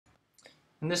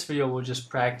In this video, we'll just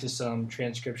practice some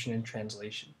transcription and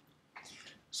translation.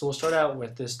 So we'll start out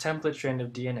with this template strand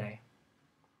of DNA.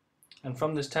 And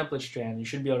from this template strand, you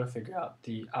should be able to figure out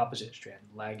the opposite strand,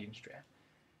 lagging strand.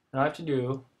 And all I have to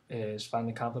do is find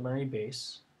the complementary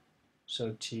base.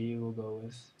 So T will go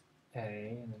with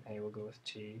A, and then A will go with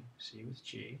T, C with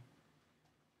G.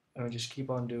 And we just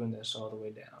keep on doing this all the way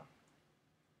down.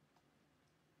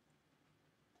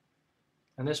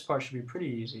 And this part should be pretty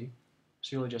easy.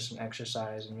 It's really just an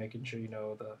exercise in making sure you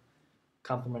know the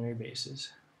complementary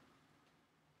bases.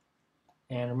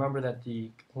 And remember that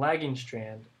the lagging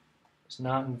strand is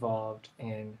not involved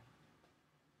in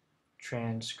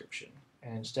transcription.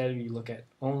 And instead you look at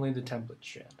only the template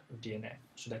strand of DNA,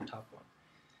 so that top one.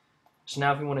 So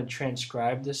now if we want to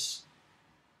transcribe this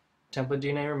template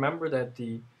DNA, remember that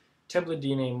the template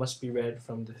DNA must be read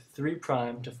from the 3'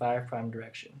 to 5'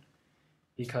 direction,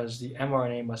 because the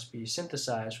mRNA must be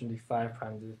synthesized from the 5'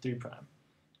 to the 3'.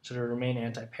 So to remain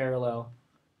anti-parallel,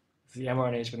 if the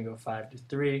mRNA is going to go 5 to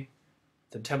 3,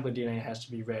 the template DNA has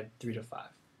to be read 3 to 5.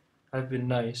 I've been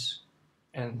nice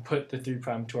and put the 3'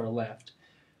 to our left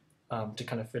to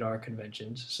kind of fit our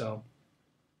conventions. So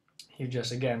you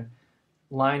just, again,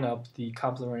 line up the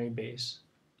complementary base.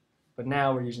 But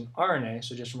now we're using RNA,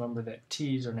 so just remember that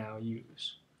T's are now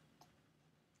U's.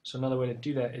 So another way to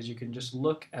do that is you can just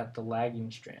look at the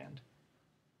lagging strand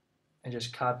and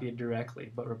just copy it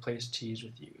directly, but replace T's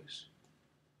with U's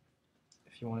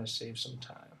if you want to save some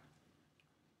time.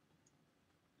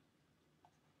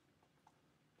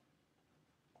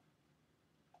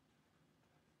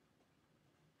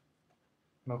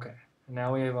 Okay, and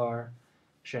now we have our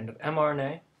strand of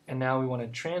mRNA, and now we want to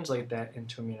translate that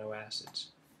into amino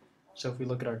acids. So if we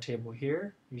look at our table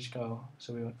here, we just go,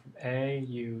 so we went from A,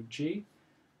 U, G.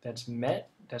 That's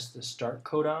MET, that's the start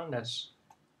codon, that's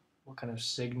what kind of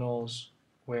signals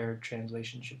where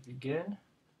translation should begin.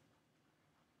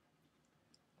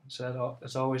 So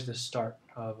that's always the start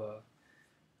of a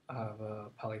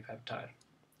polypeptide.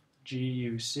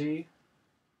 GUC,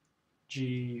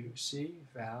 GUC,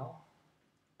 val.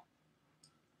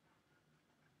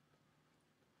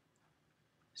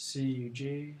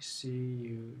 CUG,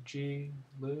 CUG,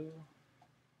 Lu.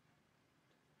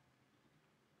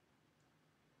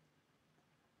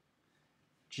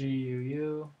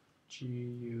 GUU,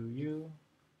 GUU,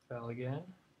 val again.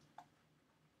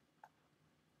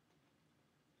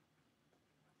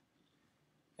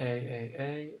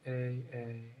 AAA,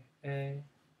 AAA,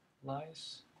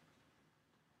 lyse.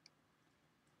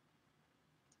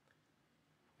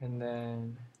 And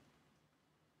then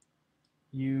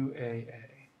UAA,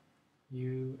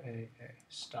 UAA,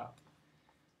 stop.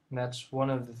 And that's one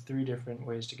of the 3 different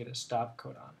ways to get a stop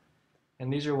codon. And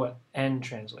these are what end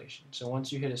translation. So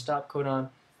once you hit a stop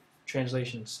codon,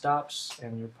 translation stops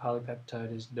and your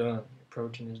polypeptide is done, your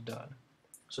protein is done.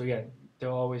 So again,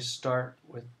 they'll always start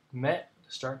with MET,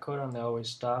 the start codon, they'll always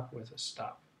stop with a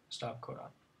stop codon.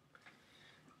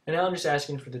 And now I'm just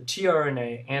asking for the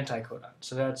tRNA anticodon.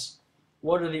 So that's,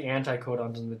 what are the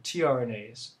anticodons in the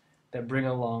tRNAs that bring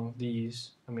along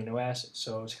these amino acids?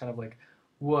 So it's kind of like,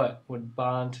 what would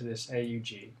bond to this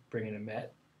AUG, bringing a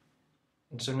MET?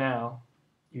 And so now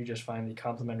you just find the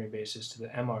complementary bases to the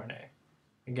mRNA,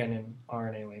 again in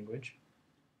RNA language.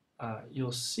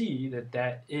 You'll see that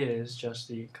that is just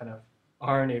the kind of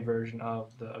RNA version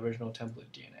of the original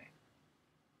template DNA.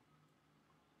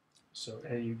 So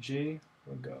AUG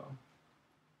would go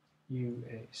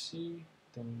UAC,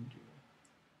 then do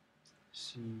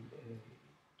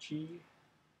CAG,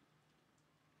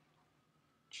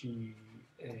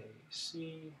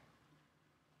 GAC,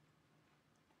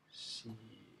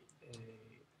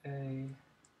 CAA,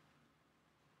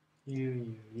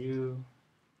 UUU,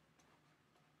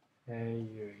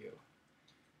 AUU.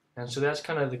 And so that's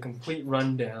kind of the complete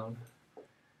rundown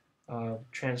of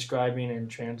transcribing and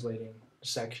translating a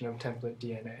section of template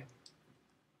DNA.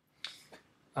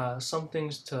 Some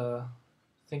things to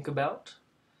think about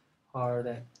are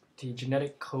that the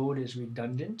genetic code is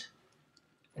redundant,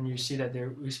 and you see that there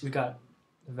we got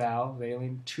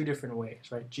valine 2 different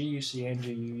ways, right? GUC and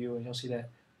GUU, and you'll see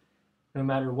that no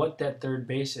matter what that third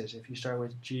base is, if you start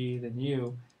with G then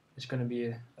U, it's going to be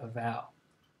a val.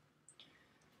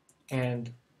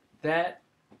 And that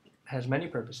has many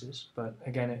purposes, but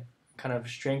again, it kind of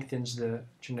strengthens the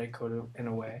genetic code in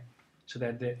a way, so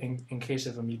that in case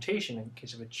of a mutation, in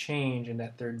case of a change in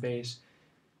that third base,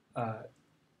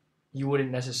 you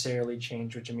wouldn't necessarily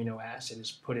change which amino acid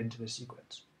is put into the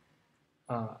sequence.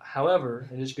 However,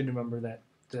 it is good to remember that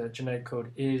the genetic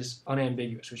code is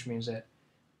unambiguous, which means that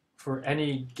for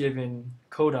any given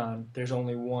codon, there's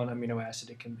only one amino acid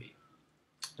it can be.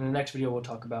 In the next video, we'll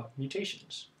talk about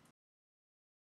mutations.